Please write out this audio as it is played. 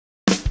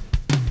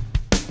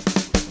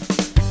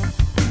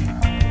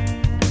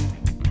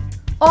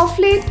Of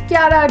late,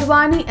 Kiara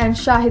Advani and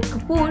Shahid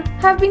Kapoor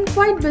have been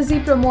quite busy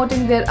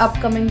promoting their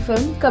upcoming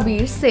film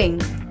Kabir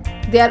Singh.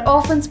 They are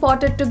often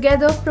spotted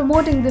together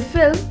promoting the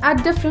film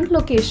at different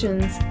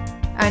locations.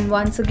 And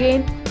once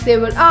again, they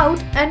were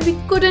out and we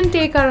couldn't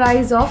take our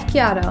eyes off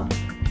Kiara.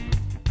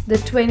 The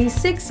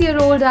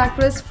 26-year-old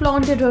actress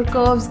flaunted her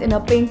curves in a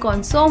pink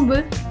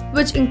ensemble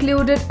which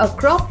included a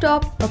crop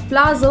top, a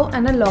palazzo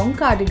and a long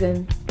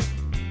cardigan.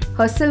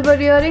 Her silver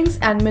earrings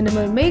and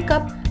minimal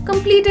makeup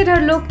completed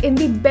her look in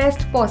the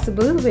best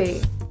possible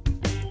way.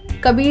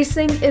 Kabir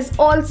Singh is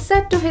all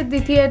set to hit the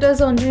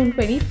theatres on June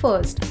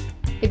 21st.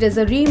 It is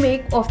a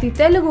remake of the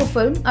Telugu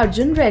film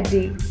Arjun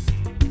Reddy.